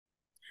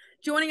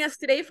Joining us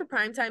today for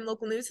Primetime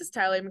Local News is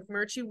Tyler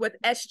McMurtry with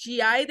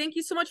SGI. Thank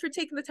you so much for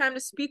taking the time to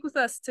speak with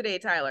us today,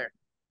 Tyler.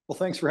 Well,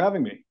 thanks for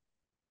having me.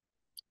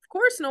 Of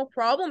course, no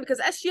problem, because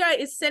SGI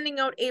is sending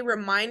out a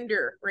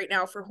reminder right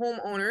now for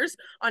homeowners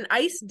on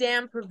ice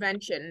dam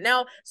prevention.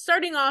 Now,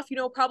 starting off,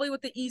 probably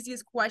with the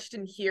easiest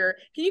question here,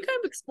 can you kind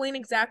of explain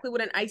exactly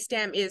what an ice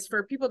dam is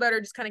for people that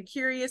are just kind of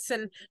curious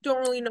and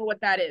don't really know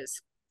what that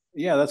is?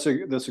 Yeah, that's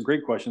a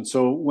great question.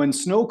 So when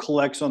snow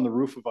collects on the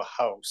roof of a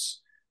house,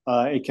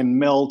 it can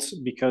melt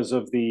because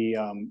of the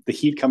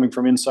heat coming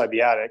from inside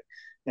the attic,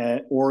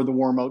 or the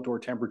warm outdoor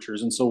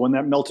temperatures. And so when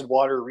that melted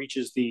water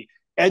reaches the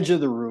edge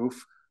of the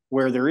roof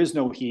where there is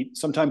no heat,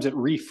 sometimes it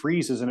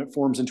refreezes and it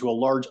forms into a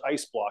large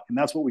ice block, and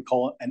that's what we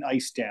call an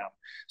ice dam.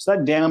 So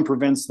that dam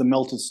prevents the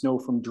melted snow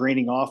from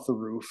draining off the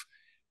roof.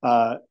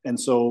 And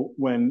so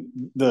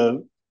when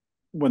the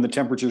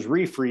temperatures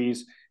refreeze,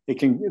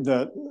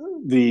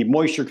 the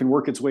moisture can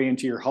work its way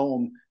into your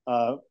home,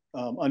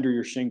 under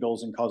your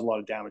shingles, and cause a lot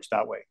of damage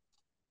that way.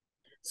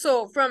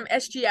 So from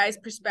SGI's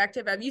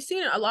perspective, have you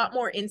seen a lot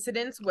more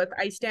incidents with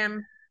ice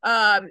dam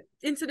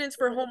incidents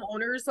for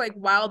homeowners, like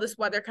while this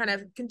weather kind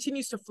of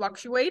continues to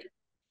fluctuate?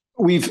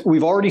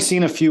 We've already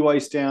seen a few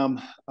ice dam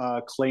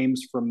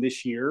claims from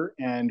this year,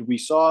 and we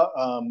saw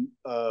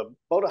about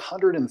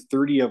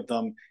 130 of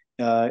them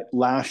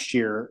last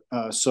year.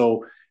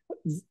 So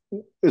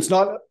it's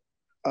not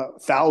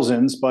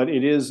thousands, but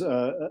it is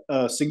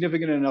a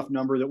significant enough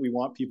number that we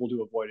want people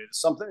to avoid it.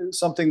 It's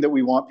something that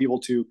we want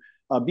people to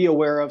be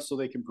aware of so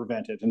they can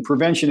prevent it. And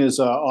prevention is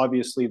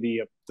obviously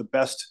the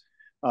best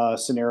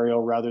scenario,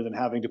 rather than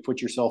having to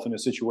put yourself in a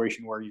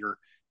situation where you're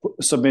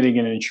submitting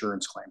an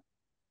insurance claim.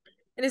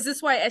 And is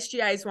this why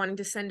SGI is wanting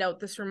to send out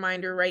this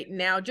reminder right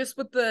now, just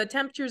with the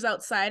temperatures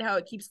outside, how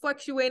it keeps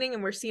fluctuating,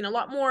 and we're seeing a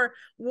lot more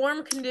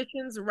warm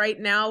conditions right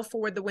now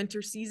for the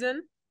winter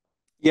season?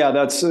 Yeah,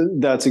 that's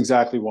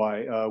exactly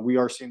why we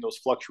are seeing those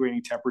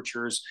fluctuating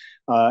temperatures,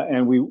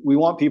 and we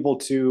want people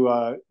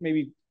to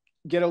maybe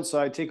get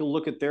outside, take a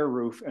look at their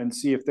roof, and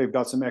see if they've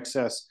got some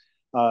excess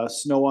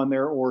snow on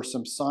there, or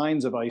some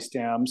signs of ice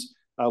dams,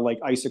 like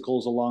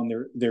icicles along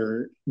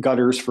their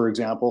gutters, for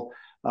example.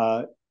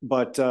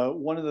 But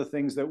one of the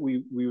things that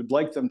we would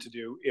like them to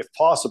do, if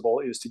possible,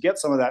 is to get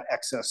some of that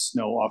excess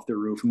snow off their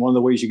roof. And one of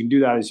the ways you can do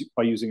that is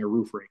by using a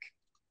roof rake.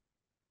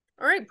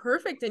 All right,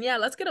 perfect. And yeah,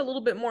 let's get a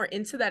little bit more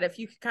into that. If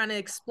you could kind of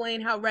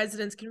explain how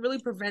residents can really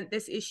prevent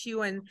this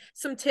issue and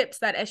some tips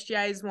that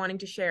SGI is wanting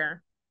to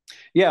share.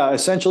 Yeah,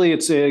 essentially,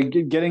 it's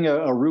getting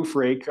a roof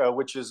rake,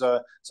 which is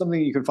something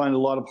you can find in a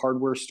lot of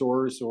hardware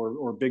stores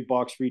or big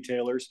box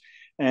retailers,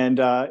 and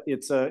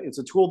it's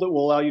a tool that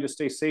will allow you to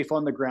stay safe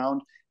on the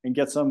ground and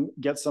get some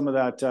of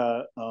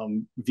that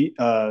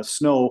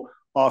snow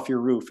off your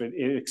roof.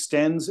 It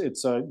extends.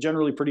 It's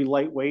generally pretty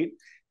lightweight,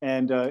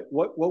 and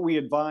what we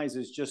advise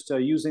is just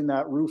using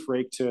that roof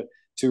rake to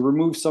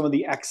remove some of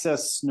the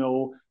excess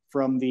snow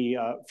from the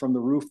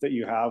roof that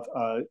you have.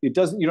 You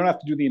don't have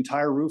to do the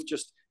entire roof,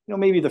 just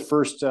maybe the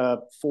first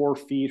 4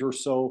 feet or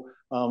so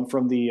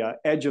from the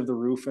edge of the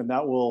roof, and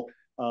that will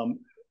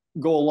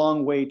go a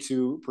long way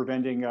to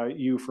preventing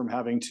you from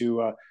having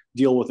to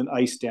deal with an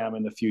ice dam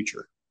in the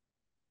future.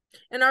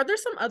 And are there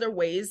some other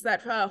ways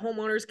that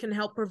homeowners can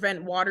help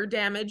prevent water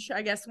damage,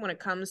 I guess, when it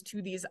comes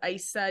to these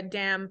ice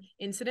dam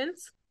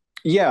incidents?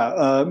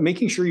 Yeah,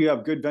 making sure you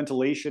have good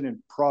ventilation and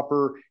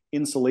proper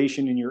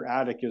insulation in your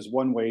attic is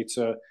one way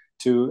to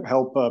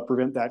help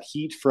prevent that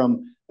heat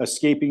from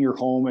escaping your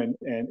home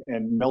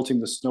and melting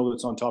the snow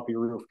that's on top of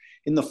your roof.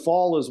 In the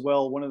fall as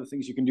well, one of the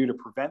things you can do to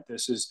prevent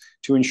this is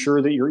to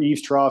ensure that your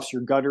eaves troughs,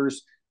 your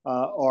gutters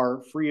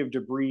are free of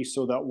debris,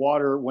 so that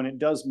water, when it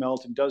does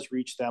melt and does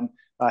reach them,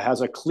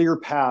 has a clear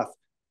path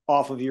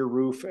off of your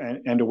roof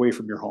and away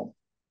from your home.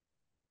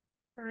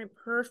 All right,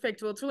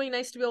 perfect. Well, it's really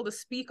nice to be able to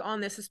speak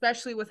on this,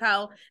 especially with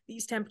how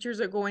these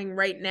temperatures are going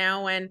right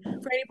now. And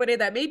for anybody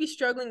that may be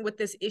struggling with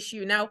this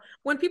issue. Now,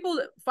 when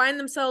people find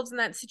themselves in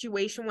that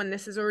situation, when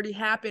this has already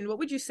happened, what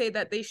would you say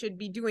that they should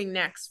be doing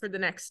next for the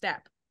next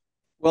step?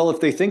 Well, if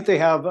they think they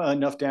have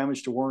enough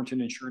damage to warrant an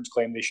insurance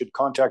claim, they should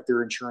contact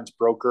their insurance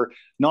broker.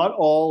 Not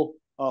all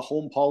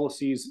home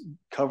policies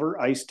cover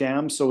ice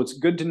dams, so it's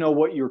good to know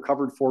what you're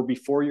covered for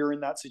before you're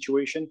in that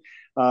situation.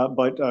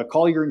 But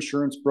call your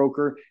insurance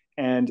broker,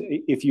 and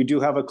if you do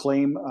have a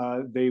claim,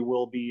 they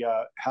will be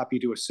happy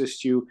to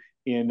assist you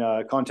in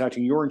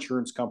contacting your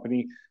insurance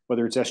company,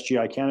 whether it's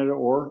SGI Canada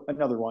or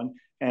another one,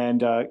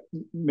 and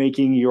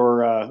making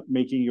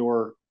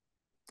your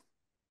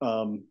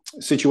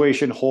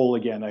situation whole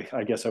again,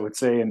 I guess I would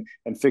say,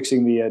 and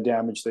fixing the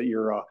damage that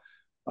your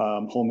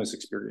home has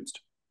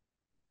experienced.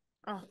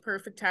 Oh,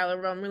 perfect, Tyler.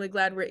 Well, I'm really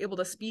glad we're able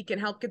to speak and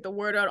help get the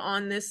word out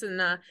on this,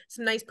 and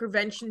some nice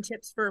prevention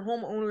tips for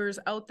homeowners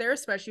out there,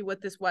 especially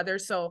with this weather.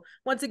 So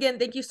once again,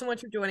 thank you so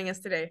much for joining us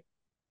today.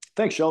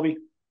 Thanks, Shelby.